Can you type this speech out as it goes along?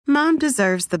Mom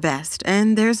deserves the best,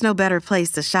 and there's no better place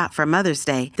to shop for Mother's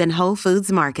Day than Whole Foods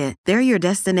Market. They're your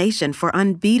destination for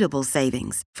unbeatable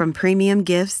savings, from premium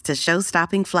gifts to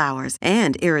show-stopping flowers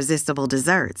and irresistible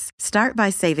desserts. Start by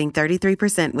saving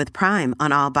 33% with Prime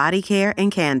on all body care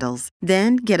and candles.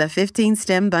 Then get a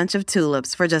 15-stem bunch of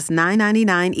tulips for just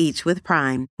 $9.99 each with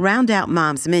Prime. Round out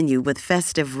Mom's menu with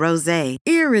festive rosé,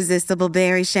 irresistible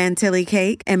berry chantilly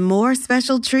cake, and more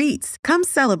special treats. Come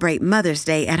celebrate Mother's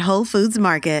Day at Whole Foods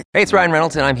Market. Hey, it's Ryan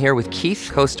Reynolds, and I'm here with Keith,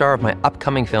 co-star of my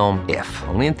upcoming film, If,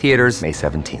 only in theaters May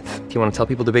 17th. Do you want to tell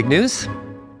people the big news?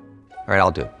 All right,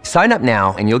 I'll do it. Sign up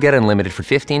now and you'll get unlimited for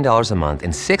 $15 a month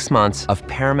and 6 months of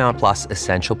Paramount Plus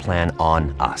Essential Plan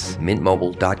on us.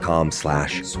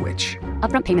 MintMobile.com/switch.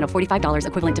 Upfront payment of $45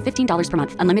 equivalent to $15 per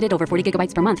month. Unlimited over 40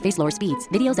 gigabytes per month. Face lower speeds.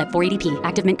 Videos at 480p.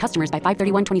 Active Mint customers by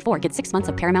 531.24 get 6 months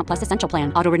of Paramount Plus Essential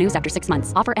Plan. Auto renews after 6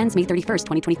 months. Offer ends May 31st,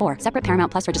 2024. Separate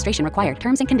Paramount Plus registration required.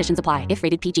 Terms and conditions apply if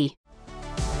rated PG.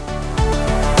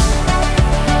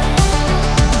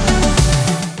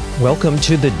 Welcome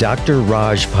to the Dr.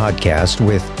 Raj podcast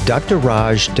with Dr.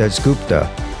 Raj Dasgupta,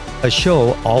 a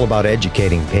show all about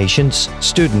educating patients,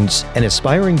 students, and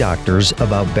aspiring doctors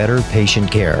about better patient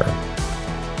care.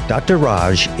 Dr.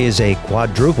 Raj is a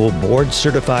quadruple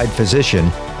board-certified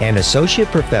physician and associate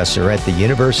professor at the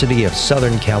University of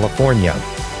Southern California.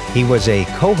 He was a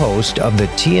co-host of the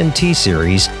TNT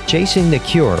series Chasing the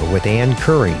Cure with Ann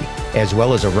Curry, as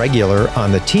well as a regular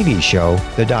on the TV show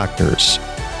The Doctors.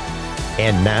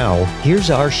 And now, here's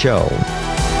our show.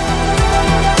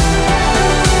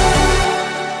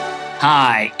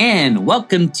 Hi, and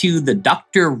welcome to the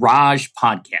Dr. Raj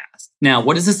podcast. Now,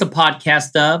 what is this a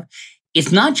podcast of?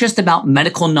 It's not just about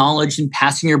medical knowledge and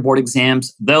passing your board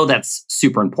exams, though that's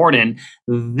super important.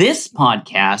 This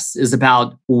podcast is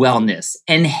about wellness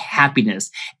and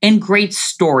happiness and great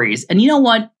stories. And you know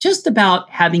what? Just about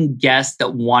having guests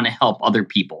that want to help other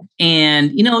people.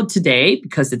 And, today,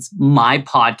 because it's my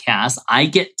podcast, I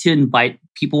get to invite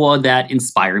people that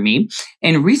inspire me.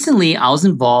 And recently, I was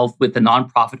involved with a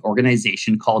nonprofit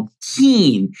organization called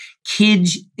KEEN,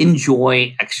 Kids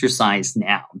Enjoy Exercise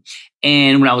Now.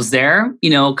 And when I was there,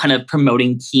 kind of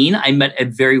promoting KEEN, I met a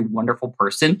very wonderful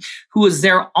person who was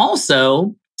there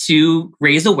also to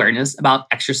raise awareness about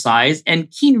exercise. And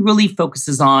KEEN really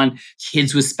focuses on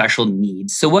kids with special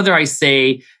needs. So whether I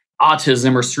say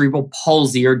autism or cerebral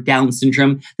palsy or Down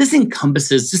syndrome, this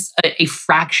encompasses just a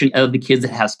fraction of the kids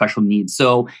that have special needs.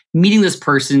 So meeting this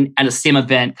person at a same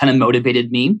event kind of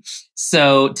motivated me.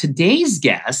 So today's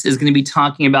guest is going to be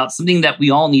talking about something that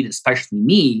we all need, especially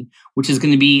me, which is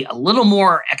going to be a little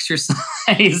more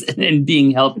exercise and being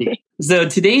healthy. So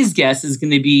today's guest is going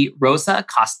to be Rosa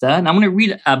Acosta, and I'm going to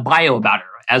read a bio about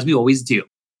her, as we always do.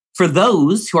 For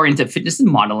those who are into fitness and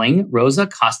modeling, Rosa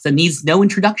Acosta needs no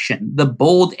introduction. The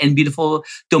bold and beautiful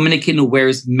Dominican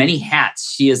wears many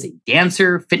hats. She is a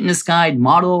dancer, fitness guide,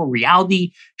 model,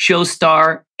 reality show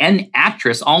star, and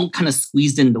actress, all kind of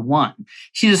squeezed into one.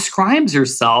 She describes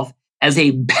herself as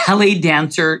a ballet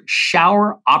dancer,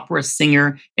 shower opera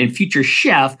singer, and future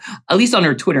chef, at least on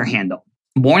her Twitter handle.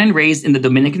 Born and raised in the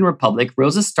Dominican Republic,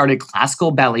 Rosa started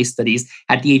classical ballet studies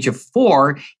at the age of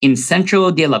 4 in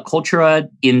Centro de la Cultura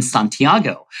in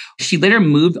Santiago. She later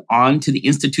moved on to the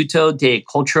Instituto de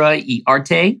Cultura y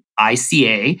Arte,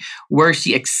 ICA, where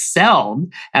she excelled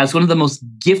as one of the most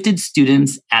gifted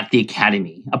students at the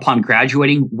academy. Upon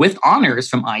graduating with honors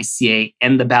from ICA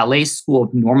and the Ballet School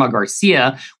of Norma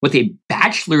Garcia with a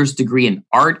bachelor's degree in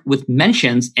art with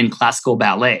mentions in classical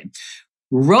ballet.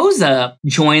 Rosa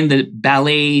joined the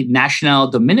Ballet Nacional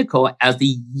Dominico as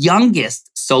the youngest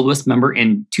soloist member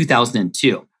in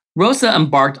 2002. Rosa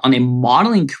embarked on a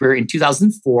modeling career in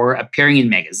 2004, appearing in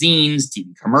magazines,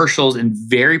 TV commercials, and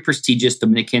very prestigious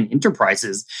Dominican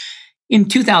enterprises. In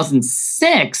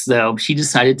 2006, though, she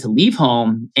decided to leave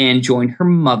home and join her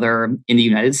mother in the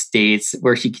United States,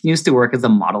 where she continues to work as a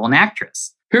model and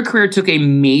actress. Her career took a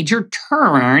major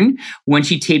turn when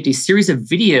she taped a series of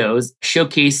videos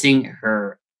showcasing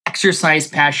her exercise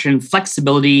passion,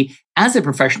 flexibility as a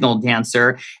professional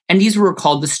dancer. And these were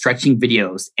called the stretching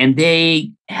videos. And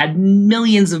they had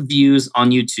millions of views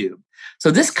on YouTube.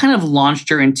 So this kind of launched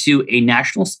her into a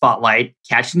national spotlight,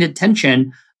 catching the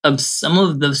attention of some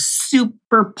of the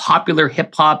super popular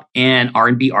hip hop and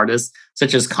R&B artists,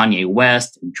 such as Kanye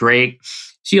West and Drake.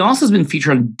 She also has been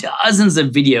featured on dozens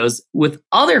of videos with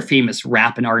other famous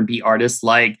rap and R&B artists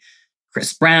like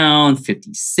Chris Brown,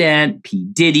 50 Cent, P.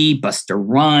 Diddy, Busta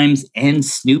Rhymes, and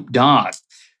Snoop Dogg.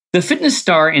 The fitness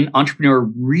star and entrepreneur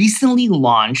recently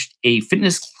launched a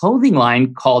fitness clothing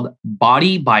line called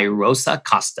Body by Rosa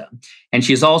Acosta. And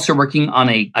she is also working on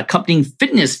accompanying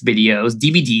fitness videos,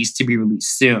 DVDs, to be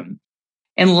released soon.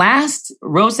 And last,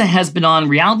 Rosa has been on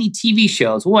reality TV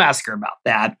shows. We'll ask her about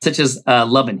that, such as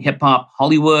Love and Hip Hop,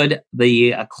 Hollywood,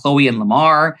 the Chloe and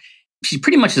Lamar. She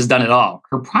pretty much has done it all.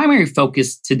 Her primary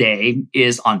focus today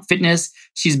is on fitness.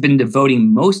 She's been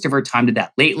devoting most of her time to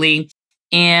that lately.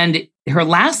 And her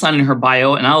last line in her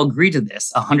bio, and I'll agree to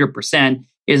this 100%,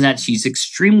 is that she's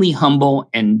extremely humble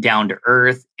and down to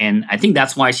earth. And I think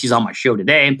that's why she's on my show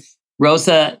today.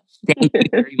 Rosa, thank you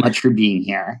very much for being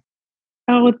here.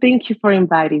 Oh, well, thank you for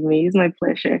inviting me. It's my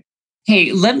pleasure.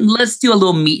 Hey, let's do a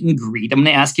little meet and greet. I'm going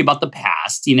to ask you about the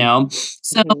past,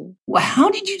 So how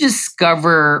did you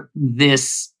discover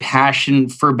this passion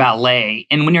for ballet?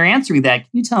 And when you're answering that, can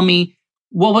you tell me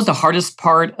what was the hardest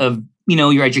part of,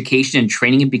 your education and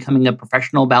training and becoming a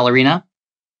professional ballerina?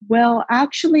 Well,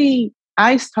 actually,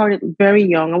 I started very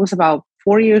young. I was about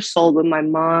 4 years old when my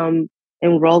mom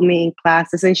enrolled me in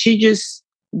classes, and she just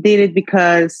did it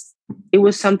because it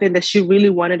was something that she really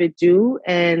wanted to do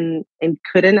and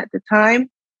couldn't at the time.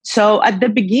 So at the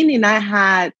beginning, I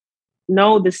had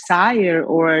no desire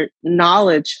or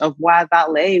knowledge of why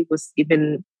ballet was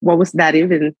even, what was that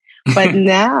even? But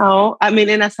now, and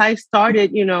as I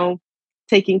started,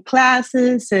 taking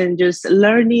classes and just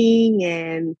learning,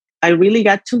 and I really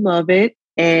got to love it.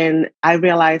 And I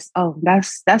realized, oh,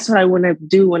 that's what I want to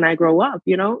do when I grow up,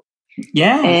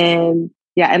 Yeah. And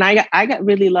I got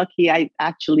really lucky. I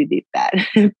actually did that.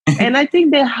 And I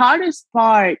think the hardest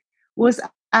part was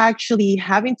actually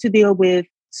having to deal with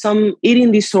some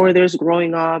eating disorders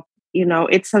growing up.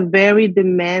 It's a very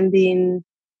demanding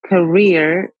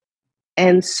career.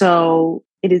 And so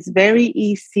it is very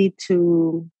easy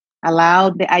to allow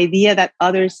the idea that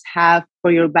others have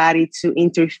for your body to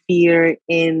interfere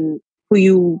in who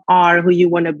you are, who you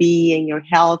want to be, and your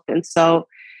health. And so,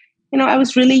 I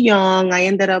was really young. I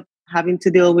ended up having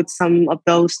to deal with some of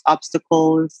those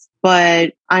obstacles,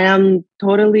 but I am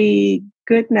totally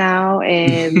good now.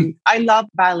 And I love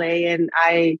ballet, and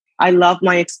I love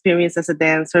my experience as a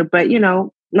dancer, but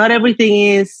not everything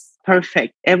is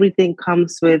perfect. Everything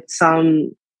comes with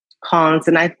some cons.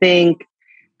 And I think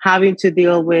having to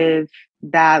deal with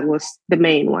that was the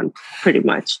main one, pretty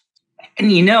much.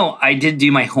 And I did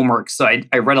do my homework, so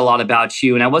I read a lot about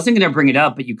you, and I wasn't going to bring it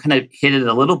up, but you kind of hit it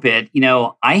a little bit.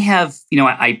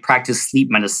 I practice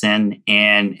sleep medicine,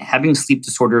 and having sleep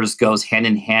disorders goes hand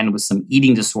in hand with some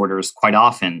eating disorders quite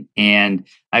often. And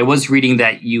I was reading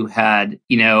that you had,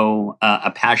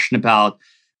 a passion about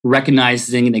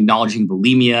recognizing and acknowledging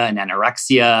bulimia and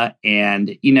anorexia.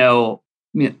 And,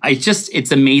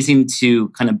 it's amazing to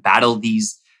kind of battle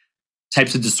these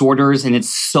types of disorders. And it's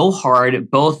so hard,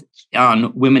 both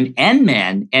on women and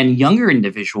men and younger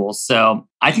individuals. So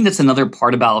I think that's another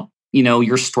part about,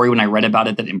 your story when I read about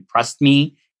it that impressed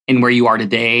me and where you are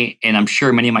today. And I'm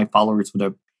sure many of my followers would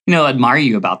have, admire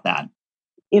you about that.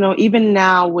 Even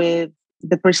now with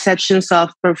the perceptions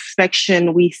of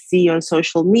perfection we see on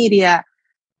social media,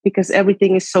 because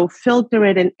everything is so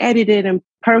filtered and edited and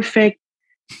perfect,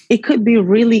 it could be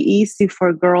really easy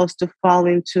for girls to fall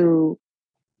into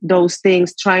those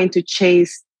things, trying to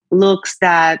chase looks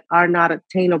that are not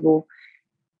attainable.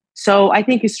 So I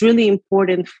think it's really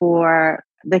important for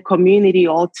the community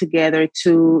altogether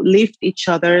to lift each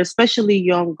other, especially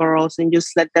young girls, and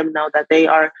just let them know that they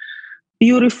are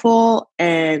beautiful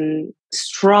and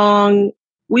strong.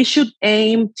 We should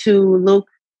aim to look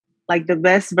like the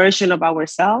best version of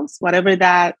ourselves, whatever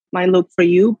that might look for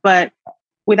you, but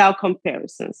without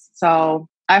comparisons. So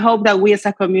I hope that we as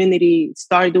a community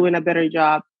start doing a better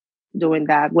job doing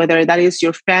that, whether that is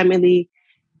your family,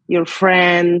 your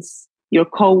friends, your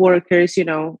coworkers.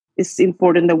 It's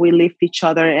important that we lift each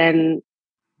other and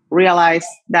realize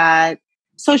that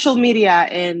social media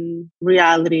and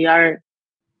reality are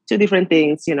two different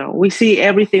things. We see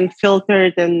everything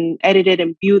filtered and edited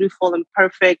and beautiful and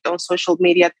perfect on social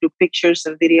media through pictures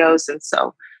and videos. And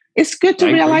so it's good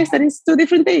to realize that it's two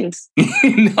different things.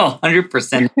 No,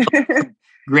 100%.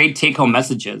 Great take-home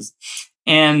messages.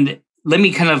 And let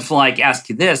me kind of ask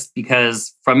you this,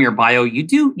 because from your bio, you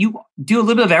do a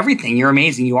little bit of everything. You're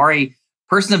amazing. You are a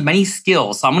person of many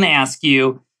skills. So I'm going to ask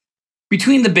you,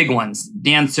 between the big ones,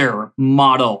 dancer,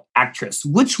 model, actress,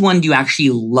 which one do you actually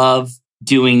love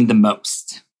doing the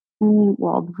most?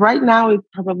 Well, right now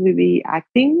it'd probably be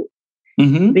acting,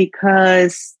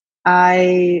 because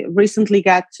I recently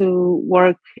got to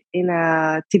work in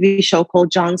a TV show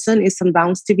called Johnson. It's on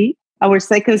Bounce TV. Our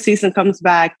second season comes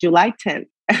back July 10th.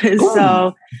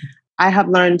 So I have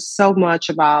learned so much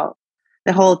about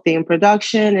the whole thing,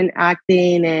 production and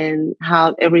acting and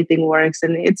how everything works.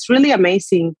 And it's really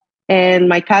amazing. And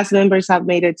my cast members have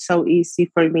made it so easy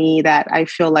for me that I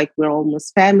feel like we're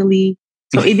almost family.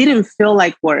 So it didn't feel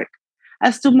like work.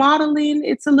 As to modeling,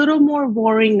 it's a little more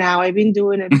boring now. I've been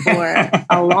doing it for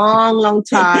a long, long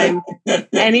time.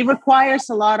 And it requires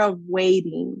a lot of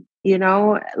waiting,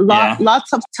 Yeah.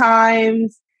 lots of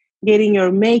times getting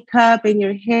your makeup and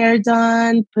your hair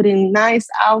done, putting nice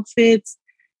outfits.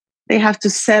 They have to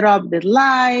set up the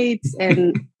lights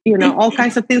and, all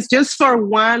kinds of things just for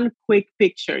one quick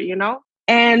picture,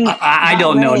 And I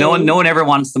don't know. No one ever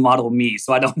wants to model me,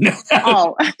 so I don't know that.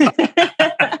 Oh.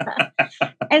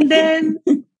 And then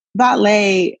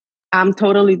ballet, I'm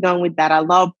totally done with that. I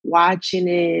love watching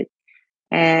it.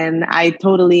 And I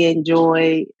totally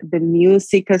enjoy the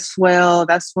music as well.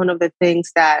 That's one of the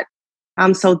things that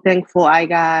I'm so thankful I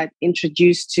got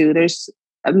introduced to. There's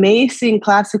amazing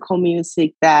classical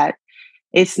music that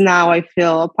it's now, I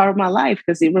feel, a part of my life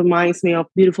because it reminds me of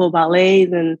beautiful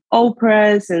ballets and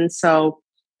operas. And so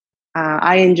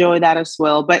I enjoy that as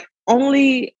well, but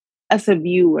only as a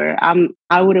viewer.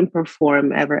 I wouldn't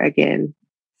perform ever again.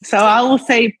 So I will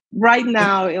say right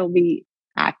now it'll be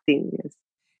acting. Yes.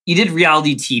 You did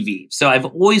reality TV. So I've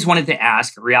always wanted to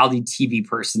ask a reality TV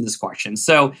person this question.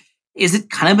 So is it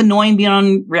kind of annoying being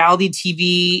on reality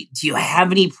TV? Do you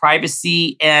have any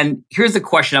privacy? And here's the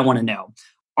question I want to know.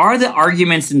 Are the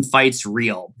arguments and fights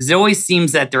real? Because it always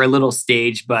seems that they're a little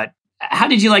staged, but how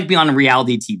did you like being on a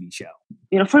reality TV show?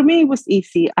 For me, it was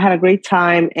easy. I had a great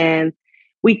time and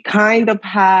we kind of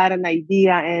had an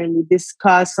idea and we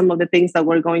discussed some of the things that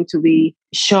were going to be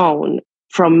shown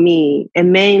from me.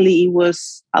 And mainly it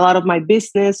was a lot of my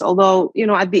business. Although,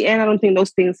 at the end, I don't think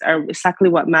those things are exactly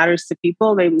what matters to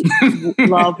people. They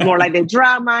love more like the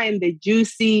drama and the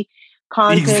juicy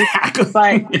content.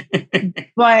 Exactly.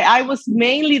 But I was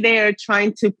mainly there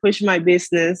trying to push my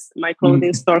business, my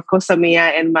clothing store, Acosta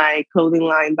and my clothing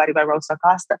line, Body by Rosa,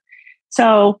 Acosta.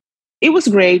 So it was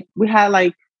great. We had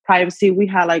like privacy. We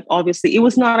had like, obviously, it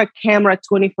was not a camera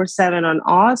 24/7 on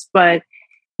us, but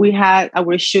we had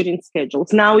our shooting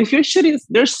schedules. Now, if you're shooting,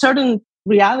 there's certain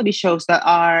reality shows that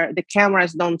the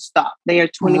cameras don't stop. They are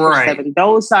 24/7. Right.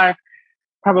 Those are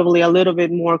probably a little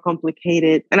bit more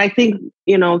complicated. And I think,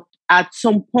 at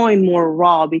some point more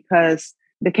raw because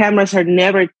the cameras are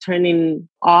never turning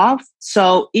off.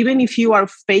 So even if you are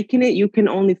faking it, you can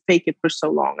only fake it for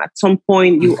so long. At some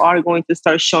point, you are going to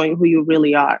start showing who you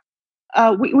really are.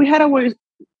 We had our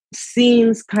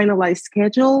scenes kind of like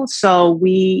scheduled. So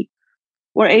we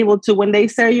were able to, when they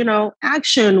say,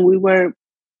 action, we were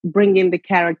bringing the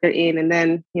character in. And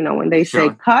then, when they say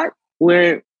cut,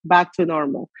 we're back to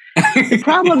normal. The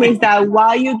problem is that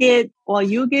while you get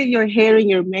your hair and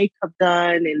your makeup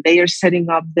done and they are setting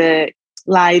up the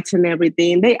lights and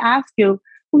everything, they ask you,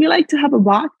 would you like to have a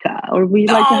vodka or would you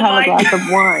like to have a glass of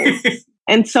wine?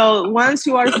 And so once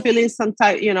you are feeling some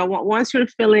type, once you're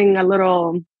feeling a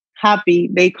little happy,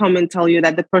 they come and tell you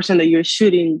that the person that you're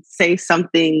shooting says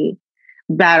something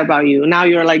bad about you. Now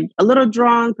you're like a little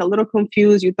drunk, a little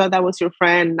confused. You thought that was your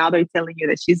friend. Now they're telling you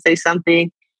that she said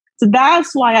something. So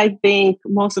that's why I think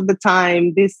most of the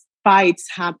time these fights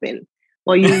happen.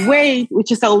 Well, you wait,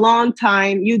 which is a long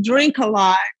time. You drink a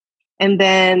lot, and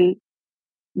then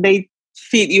they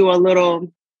feed you a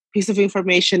little piece of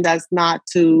information that's not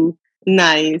too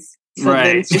nice. So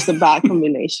then it's just a bad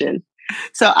combination.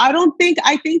 So I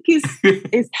think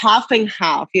it's half and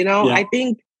half, Yeah. I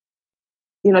think,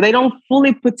 they don't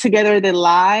fully put together the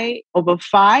lie of a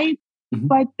fight,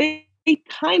 but they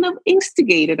kind of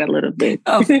instigate it a little bit.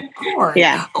 Of course.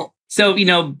 Yeah. So,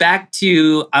 back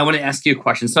to, I want to ask you a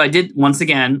question. So I did, once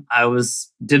again,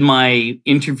 did my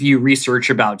interview research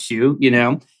about you,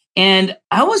 and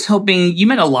I was hoping you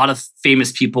met a lot of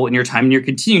famous people in your time and you're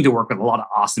continuing to work with a lot of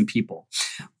awesome people.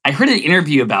 I heard an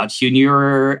interview about you and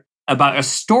you're about a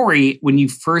story when you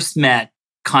first met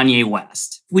Kanye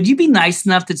West. Would you be nice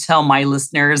enough to tell my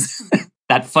listeners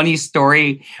that funny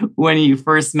story when you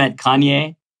first met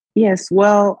Kanye? Yes.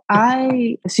 Well,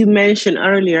 as you mentioned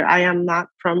earlier, I am not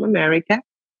from America.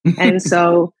 And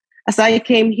so as I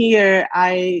came here,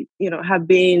 I, have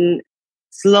been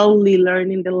slowly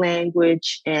learning the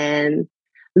language and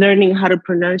learning how to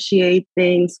pronunciate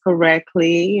things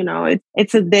correctly.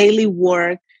 It's a daily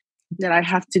work that I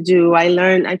have to do. I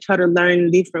try to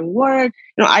learn different words.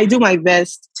 I do my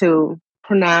best to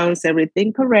pronounce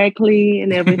everything correctly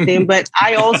and everything, but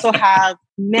I also have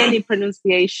many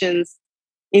pronunciations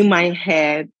in my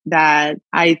head that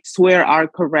I swear are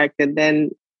correct. And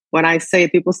then when I say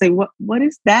it, people say, what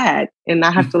is that? And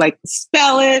I have to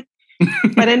spell it.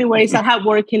 But anyways, I have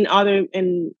worked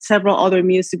in several other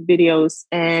music videos,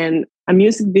 and a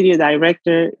music video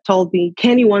director told me,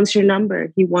 Kenny wants your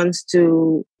number. He wants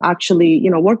to actually,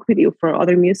 work with you for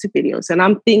other music videos. And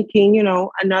I'm thinking,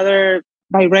 another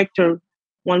director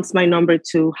wants my number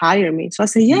to hire me. So I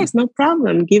said, yes, no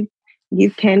problem. Give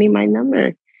Kenny my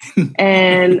number.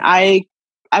 And I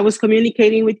was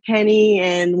communicating with Kenny,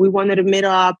 and we wanted to meet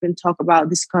up and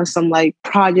discuss some like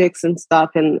projects and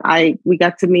stuff. And we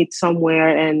got to meet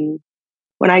somewhere. And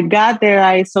when I got there,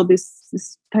 I saw this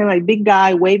kind of like big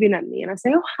guy waving at me. And I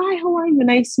say, oh, hi, how are you?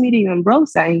 Nice meeting you. I'm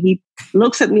Rosa. And he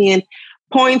looks at me and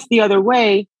points the other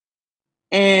way.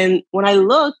 And when I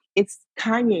look, it's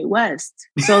Kanye West.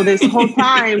 So this whole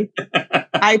time,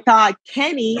 I thought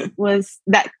Kanye was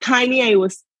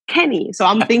Kenny. So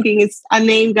I'm thinking it's a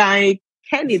name guy,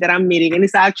 Kenny, that I'm meeting. And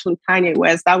it's actually Kanye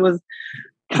West. I was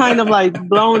kind of like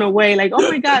blown away. Like, oh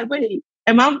my God, wait,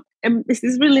 is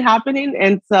this really happening?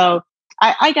 And so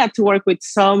I got to work with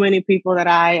so many people that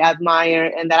I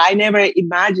admire and that I never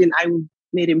imagined I would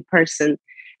meet in person.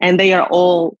 And they are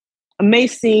all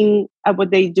amazing at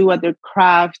what they do at their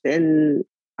craft. And,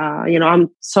 I'm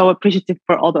so appreciative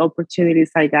for all the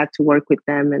opportunities I got to work with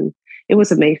them. And it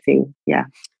was amazing. Yeah.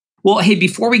 Well, hey,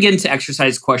 before we get into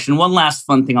exercise question, one last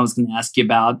fun thing I was going to ask you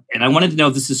about, and I wanted to know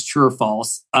if this is true or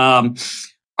false. Are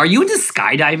you into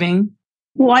skydiving?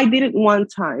 Well, I did it one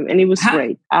time and it was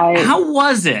great. How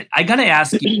was it? I got to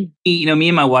ask you, me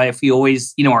and my wife, we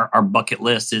always, our bucket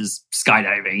list is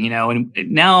skydiving,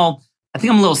 and now I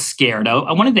think I'm a little scared.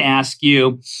 I wanted to ask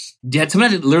you, did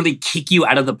someone literally kick you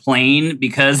out of the plane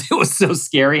because it was so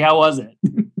scary? How was it?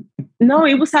 No,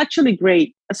 it was actually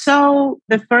great. So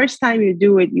the first time you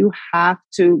do it, you have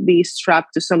to be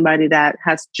strapped to somebody that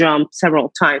has jumped several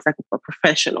times, like a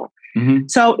professional. Mm-hmm.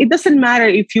 So it doesn't matter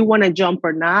if you want to jump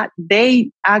or not.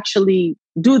 They actually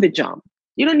do the jump.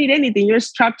 You don't need anything. You're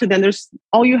strapped to them.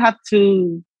 All you have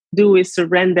to do is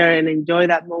surrender and enjoy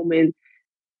that moment.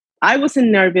 I wasn't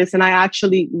nervous and I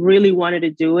actually really wanted to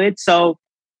do it. So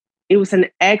it was an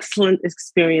excellent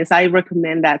experience. I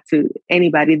recommend that to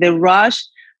anybody. The rush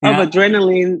of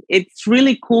adrenaline, it's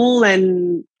really cool.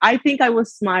 And I think I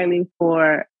was smiling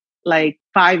for like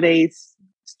 5 days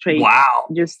straight. Wow.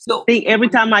 Just think every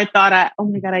time I thought, oh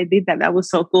my God, I did that. That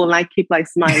was so cool. And I keep like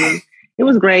smiling. It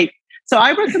was great. So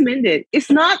I recommend it.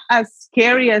 It's not as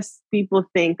scary as people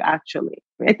think, actually.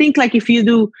 I think like if you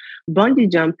do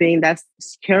bungee jumping, that's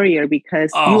scarier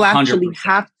because you actually 100%.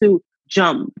 have to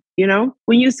jump,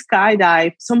 When you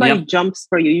skydive, somebody jumps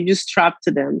for you. You just strap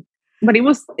to them. But it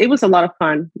was a lot of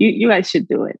fun. You guys should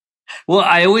do it. Well,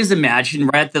 I always imagine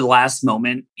right at the last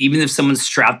moment, even if someone's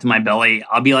strapped to my belly,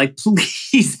 I'll be like,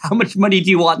 please, how much money do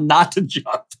you want not to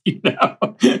jump?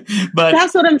 But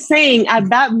that's what I'm saying. At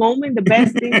that moment, the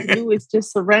best thing to do is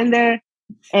just surrender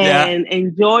and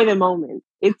enjoy the moment.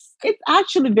 It's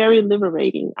actually very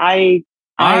liberating. I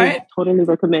totally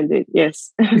recommend it.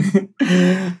 Yes.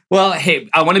 Well, hey,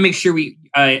 I want to make sure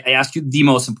I ask you the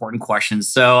most important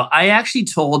questions. So I actually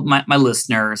told my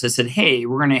listeners, I said, hey,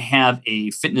 we're going to have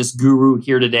a fitness guru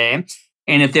here today.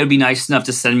 And if they would be nice enough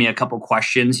to send me a couple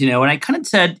questions, and I kind of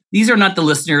said, these are not the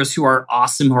listeners who are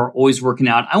awesome, who are always working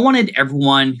out. I wanted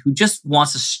everyone who just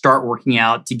wants to start working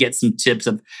out to get some tips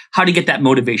of how to get that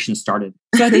motivation started.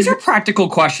 So these are practical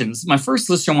questions. My first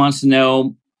listener wants to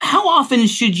know, how often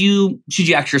should you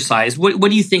exercise? What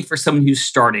do you think for someone who's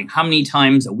starting? How many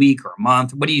times a week or a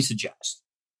month? What do you suggest?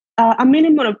 A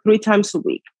minimum of 3 times a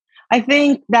week. I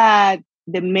think that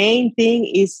the main thing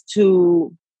is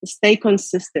to stay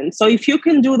consistent. So if you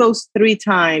can do those 3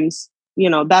 times,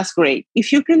 that's great.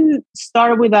 If you can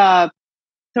start with a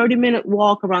 30-minute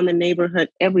walk around the neighborhood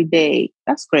every day,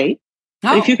 that's great.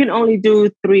 Oh. If you can only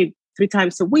do three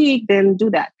times a week, then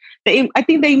do that. I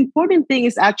think the important thing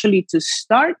is actually to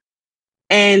start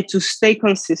and to stay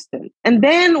consistent. And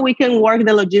then we can work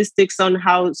the logistics on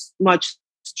how much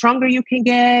stronger you can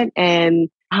get and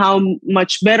how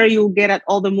much better you'll get at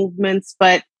all the movements.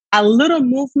 But a little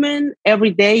movement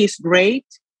every day is great,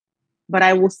 but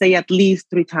I will say at least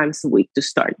 3 times a week to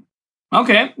start.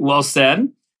 Okay, well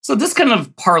said. So this kind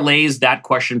of parlays that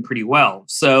question pretty well.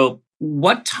 So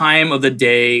what time of the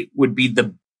day would be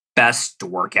the best to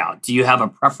work out? Do you have a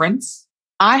preference?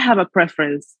 I have a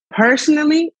preference.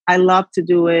 Personally, I love to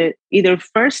do it either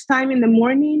first time in the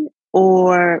morning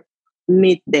or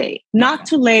midday. Not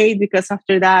too late, because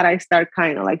after that I start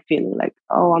kind of like feeling like,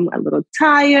 oh, I'm a little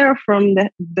tired from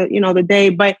the day.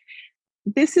 But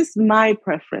this is my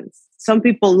preference. Some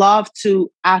people love to,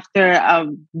 after a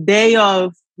day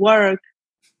of work,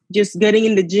 just getting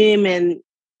in the gym and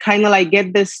kind of like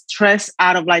get the stress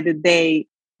out of like the day,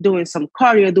 doing some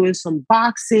cardio, doing some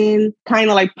boxing, kind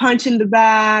of like punching the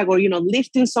bag or,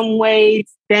 lifting some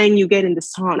weights. Then you get in the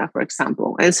sauna, for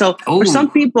example. And so for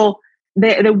some people,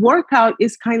 the workout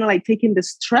is kind of like taking the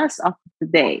stress off the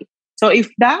day. So if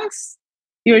that's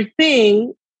your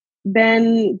thing,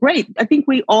 then great. I think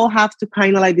we all have to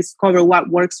kind of like discover what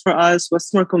works for us,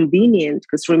 what's more convenient.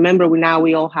 Because remember,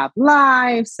 we all have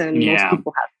lives, and most Yeah.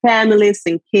 people have families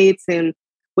and kids, and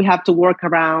we have to work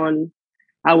around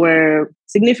our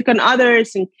significant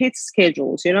others and kids'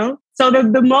 schedules, you know? So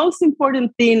the most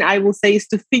important thing I will say is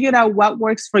to figure out what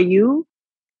works for you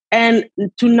and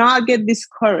to not get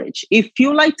discouraged. If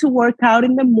you like to work out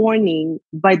in the morning,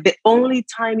 but the only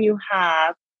time you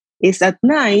have is at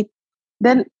night,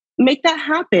 then make that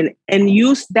happen and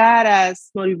use that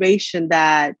as motivation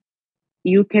that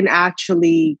you can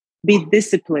actually be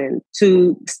disciplined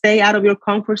to stay out of your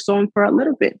comfort zone for a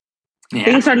little bit. Yeah.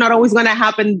 Things are not always going to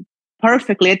happen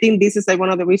perfectly. I think this is like one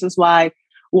of the reasons why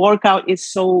workout is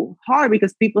so hard,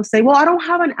 because people say, well, I don't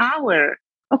have an hour.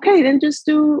 Okay, then just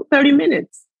do 30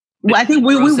 minutes. Well, I think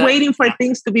we're waiting for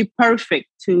things to be perfect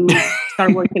to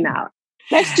start working out.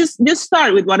 Let's just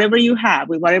start with whatever you have,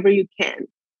 with whatever you can.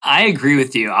 I agree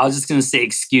with you. I was just going to say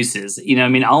excuses. You know, I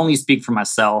mean, I'll only speak for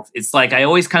myself. It's like I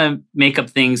always kind of make up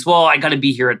things. Well, I got to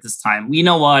be here at this time. Well, you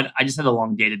know what? I just had a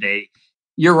long day today.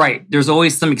 You're right. There's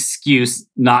always some excuse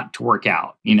not to work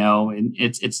out, you know, and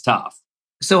it's tough.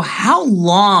 So how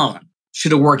long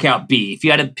should a workout be? If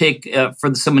you had to pick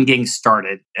for someone getting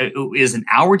started, is an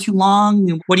hour too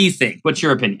long? What do you think? What's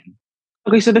your opinion?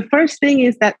 Okay, so the first thing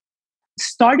is that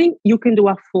starting, you can do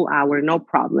a full hour, no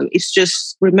problem. It's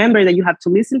just remember that you have to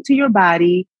listen to your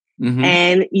body,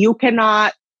 and you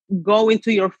cannot go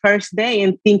into your first day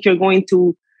and think you're going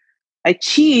to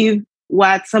achieve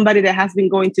what somebody that has been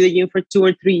going to the gym for 2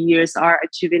 or 3 years are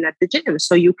achieving at the gym.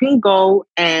 So you can go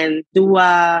and do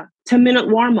a 10-minute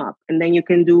warm up, and then you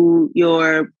can do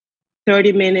your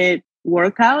 30-minute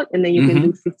workout, and then you can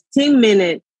do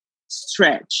 15-minute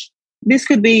stretch. This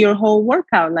could be your whole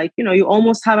workout. Like, you know, you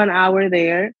almost have an hour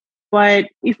there. But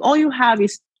if all you have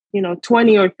is,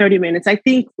 20 or 30 minutes, I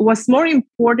think what's more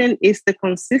important is the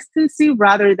consistency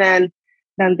rather than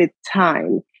the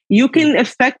time. You can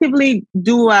effectively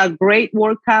do a great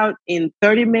workout in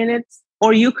 30 minutes,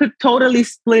 or you could totally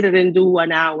split it and do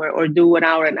an hour or do an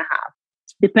hour and a half.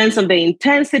 Depends on the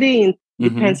intensity and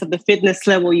depends on the fitness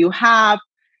level you have.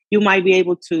 You might be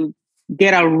able to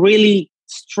get a really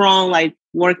strong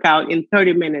workout in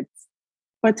 30 minutes.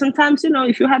 But sometimes,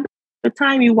 if you have the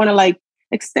time, you want to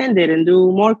extend it and do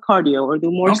more cardio or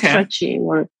do more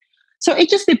stretching. So it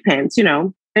just depends,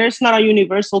 There's not a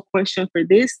universal question for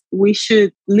this. We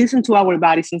should listen to our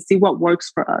bodies and see what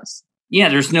works for us. Yeah,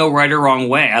 there's no right or wrong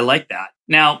way. I like that.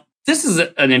 Now, this is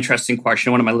an interesting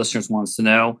question. One of my listeners wants to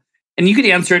know, and you could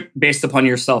answer it based upon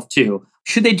yourself too.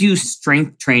 Should they do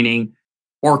strength training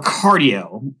or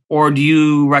cardio, or do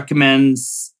you recommend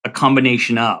a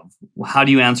combination of? How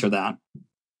do you answer that?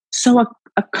 So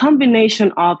a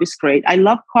combination of is great. I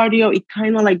love cardio. It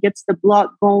kind of gets the blood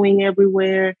going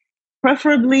everywhere.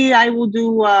 Preferably, I will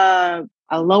do a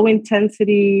low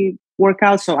intensity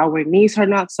workout so our knees are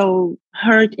not so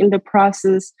hurt in the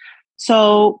process.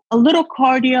 So a little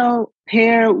cardio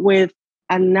paired with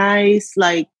a nice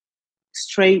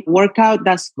straight workout,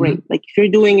 that's great. If you're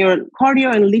doing your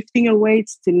cardio and lifting your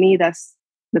weights, to me, that's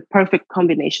the perfect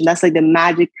combination. That's the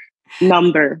magic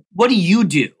number. What do you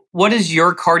do? What is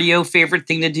your cardio favorite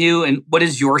thing to do? And what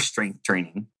is your strength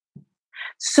training?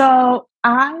 So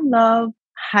I love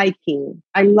hiking.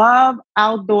 I love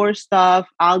outdoor stuff.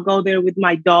 I'll go there with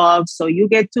my dogs. So you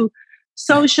get to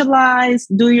socialize,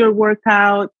 do your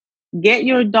workout, get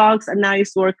your dogs a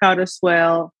nice workout as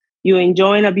well. You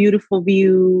enjoying a beautiful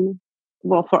view.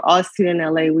 Well, for us here in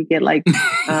LA, we get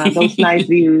those nice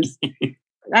views.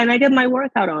 And I get my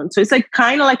workout on. So it's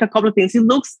kind of a couple of things.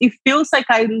 It feels like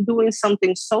I'm doing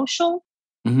something social,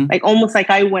 almost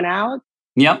like I went out.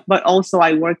 Yep. But also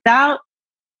I worked out.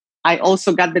 I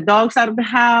also got the dogs out of the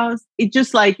house. It's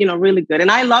just really good. And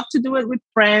I love to do it with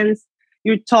friends.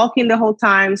 You're talking the whole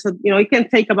time. So, it can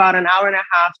take about an hour and a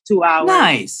half, 2 hours.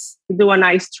 Nice. To do a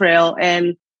nice trail.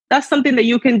 And that's something that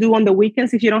you can do on the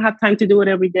weekends if you don't have time to do it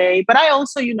every day. But I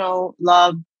also,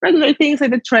 love regular things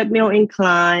like the treadmill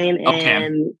incline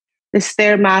and the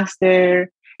Stairmaster.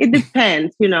 It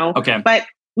depends, Okay. But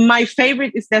my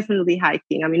favorite is definitely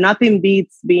hiking. I mean, nothing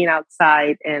beats being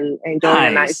outside and enjoying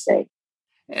a nice day.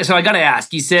 So I got to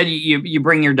ask, you said you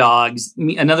bring your dogs.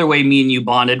 Another way me and you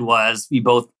bonded was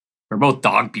we're both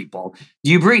dog people.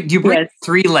 Do you bring Yes.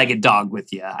 three-legged dog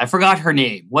with you? I forgot her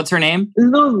name. What's her name?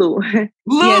 Lulu. Lulu.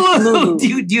 Yes, Lulu.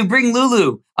 Do you bring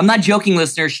Lulu? I'm not joking,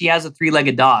 listener. She has a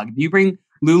three-legged dog. Do you bring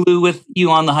Lulu with you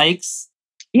on the hikes?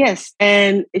 Yes,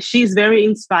 and she's very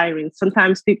inspiring.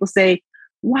 Sometimes people say,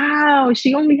 wow,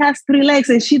 she only has 3 legs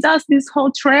and she does this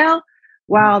whole trail.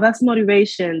 Wow, that's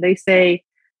motivation. They say,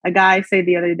 A guy said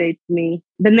the other day to me,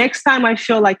 the next time I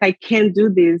feel like I can't do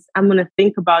this, I'm going to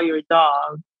think about your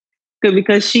dog.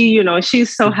 Because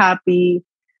she's so happy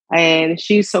and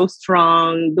she's so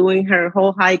strong, doing her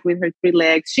whole hike with her 3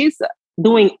 legs. She's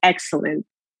doing excellent.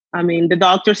 I mean, the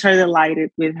doctors are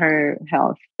delighted with her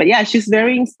health. But yeah, she's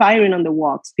very inspiring on the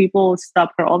walks. People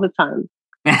stop her all the time.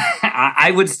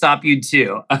 I would stop you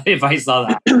too if I saw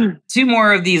that. 2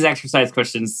 more of these exercise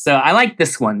questions. So I like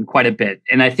this one quite a bit.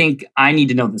 And I think I need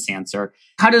to know this answer.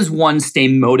 How does one stay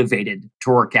motivated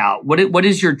to work out? What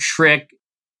is your trick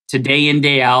to day in,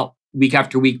 day out, week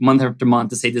after week, month after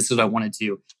month to say, this is what I want to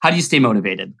do? How do you stay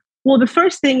motivated? Well, the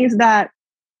first thing is that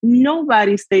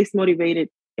nobody stays motivated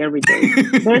every day.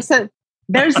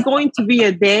 There's going to be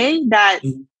a day that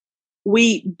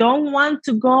we don't want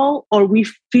to go or we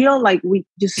feel like we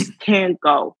just can't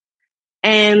go.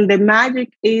 And the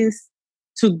magic is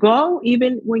to go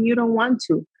even when you don't want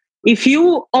to. If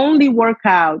you only work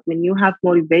out when you have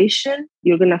motivation,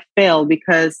 you're going to fail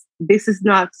because this is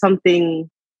not something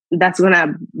that's going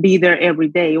to be there every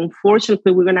day.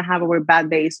 Unfortunately, we're going to have our bad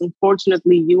days.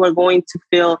 Unfortunately, you are going to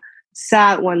feel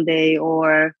sad one day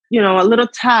or, a little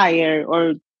tired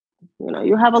or,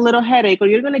 you have a little headache or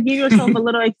you're going to give yourself a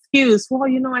little excuse. Well,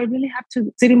 I really have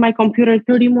to sit in my computer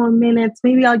 30 more minutes.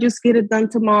 Maybe I'll just get it done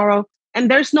tomorrow. And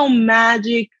there's no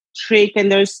magic trick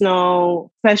and there's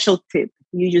no special tip.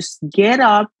 You just get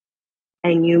up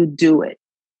and you do it.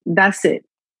 That's it.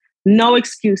 No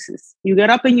excuses. You get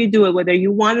up and you do it, whether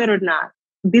you want it or not.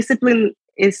 Discipline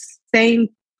is staying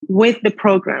with the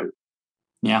program.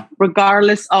 Yeah.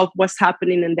 Regardless of what's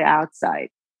happening in the outside.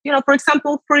 For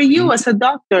example, for you as a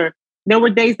doctor, there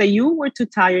were days that you were too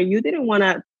tired. You didn't want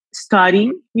to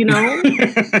study, Yeah.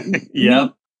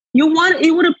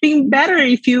 It would have been better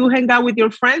if you hang out with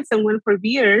your friends and went for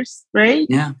beers, right?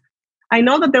 Yeah. I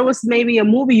know that there was maybe a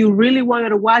movie you really wanted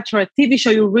to watch or a TV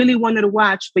show you really wanted to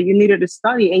watch, but you needed to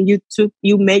study and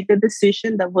you make the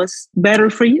decision that was better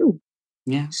for you.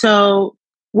 Yeah. So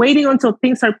waiting until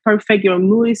things are perfect, your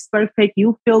mood is perfect,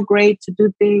 you feel great to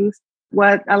do things.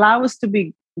 What allows us to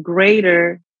be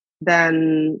greater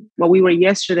than what we were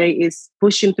yesterday is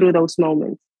pushing through those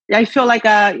moments. I feel like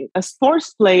a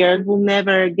sports player will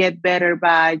never get better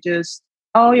by just,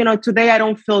 today I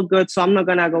don't feel good, so I'm not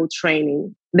going to go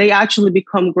training. They actually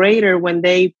become greater when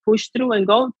they push through and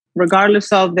go,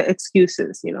 regardless of the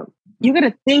excuses. You got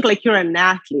to think like you're an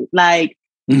athlete. Like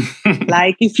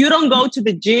if you don't go to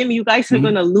the gym, you guys are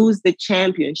going to lose the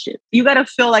championship. You got to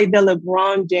feel like the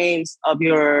LeBron James of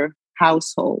your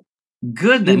household.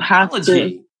 Good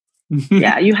analogy.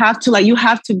 Yeah, you have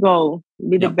to go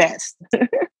be the best.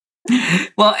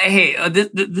 Well, hey,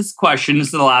 this question, this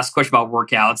is the last question about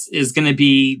workouts, is going to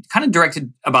be kind of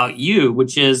directed about you,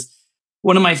 which is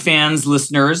one of my fans,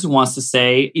 listeners, wants to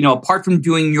say, apart from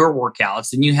doing your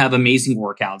workouts, and you have amazing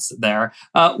workouts there,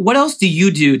 what else do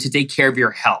you do to take care of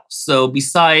your health? So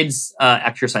besides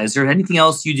exercise, is there anything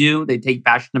else you do that you take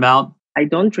passion about? I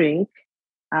don't drink.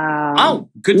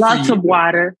 Good. Lots of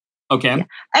water. Okay.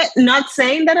 Yeah. Not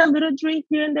saying that a little drink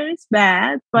here and there is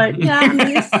bad, but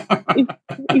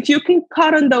if you can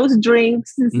cut on those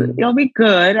drinks, it'll be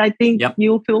good. I think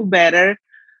you'll feel better.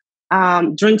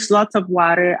 Drinks lots of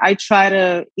water. I try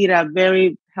to eat a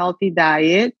very healthy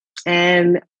diet,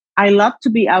 and I love to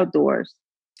be outdoors.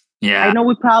 Yeah, I know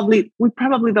we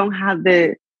probably don't have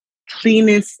the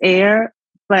cleanest air,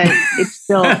 but it's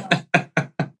still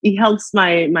it helps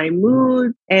my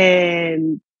mood,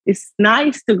 and it's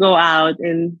nice to go out.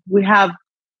 And we have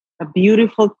a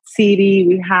beautiful city.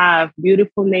 We have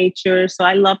beautiful nature, so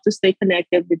I love to stay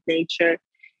connected with nature.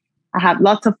 I have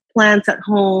lots of plants at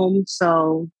home,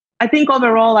 so I think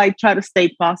overall I try to stay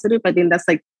positive. I think that's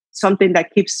like something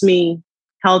that keeps me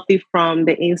healthy from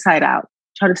the inside out.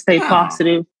 Try to stay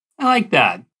positive. I like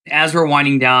that. As we're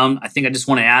winding down, I think I just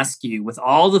want to ask you, with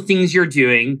all the things you're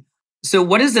doing, so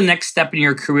what is the next step in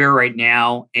your career right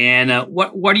now? And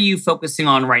what are you focusing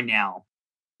on right now?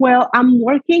 Well, I'm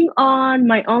working on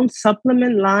my own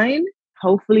supplement line.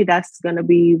 Hopefully that's going to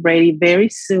be ready very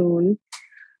soon.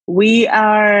 We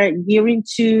are gearing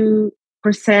to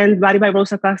present Body by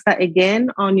Rosa Acosta again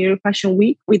on New York Fashion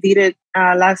Week. We did it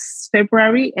last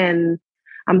February, and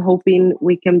I'm hoping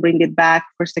we can bring it back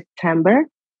for September.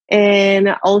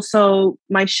 And also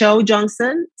my show,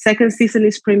 Johnson, second season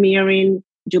is premiering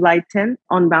July 10th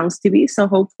on Bounce TV. So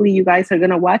hopefully you guys are going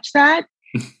to watch that.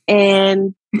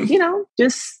 And,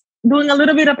 just doing a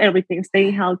little bit of everything,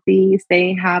 staying healthy,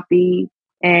 staying happy,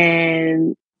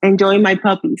 and enjoying my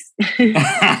puppies.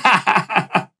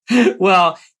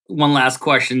 Well, one last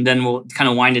question, then we'll kind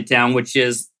of wind it down, which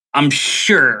is, I'm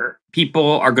sure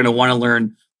people are going to want to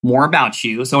learn more about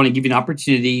you. So I want to give you an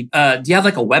opportunity. Do you have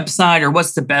like a website, or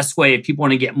what's the best way if people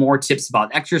want to get more tips about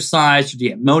exercise, or to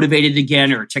get motivated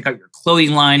again, or check out your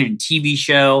clothing line and TV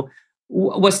show?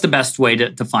 What's the best way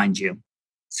to find you?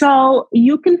 So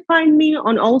you can find me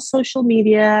on all social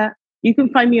media. You can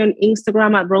find me on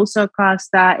Instagram at Rosa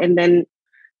Acosta, and then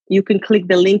you can click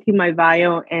the link in my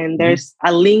bio, and there's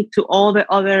a link to all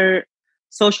the other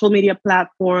social media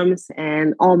platforms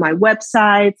and all my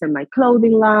websites and my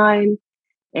clothing line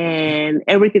and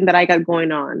everything that I got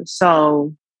going on.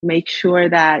 So make sure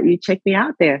that you check me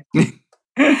out there.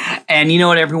 And you know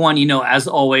what, everyone, as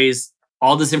always,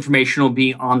 all this information will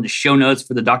be on the show notes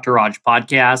for the Dr. Raj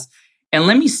podcast. And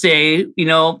let me say,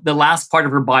 the last part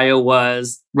of her bio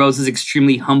was Rosa's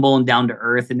extremely humble and down to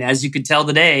earth. And as you could tell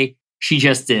today, she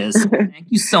just is. Thank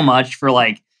you so much for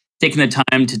taking the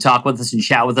time to talk with us and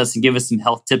chat with us and give us some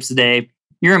health tips today.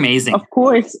 You're amazing. Of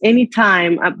course,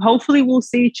 anytime. Hopefully we'll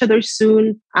see each other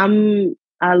soon. I'm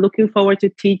looking forward to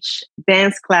teach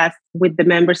dance class with the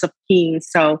members of Keen.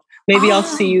 So maybe I'll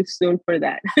see you soon for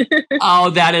that.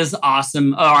 Oh, that is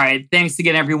awesome. All right. Thanks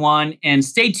again, everyone. And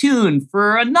stay tuned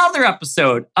for another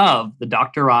episode of the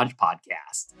Dr. Raj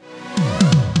podcast.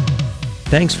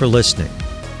 Thanks for listening.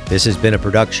 This has been a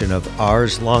production of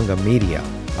Ars Longa Media.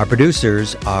 Our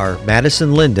producers are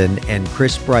Madison Linden and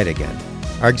Chris Brightigan.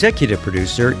 Our executive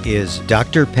producer is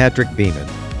Dr. Patrick Beeman.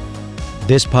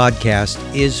 This podcast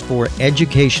is for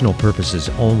educational purposes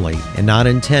only and not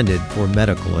intended for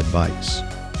medical advice.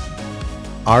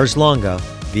 Ars Longa,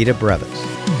 Vita Brevis.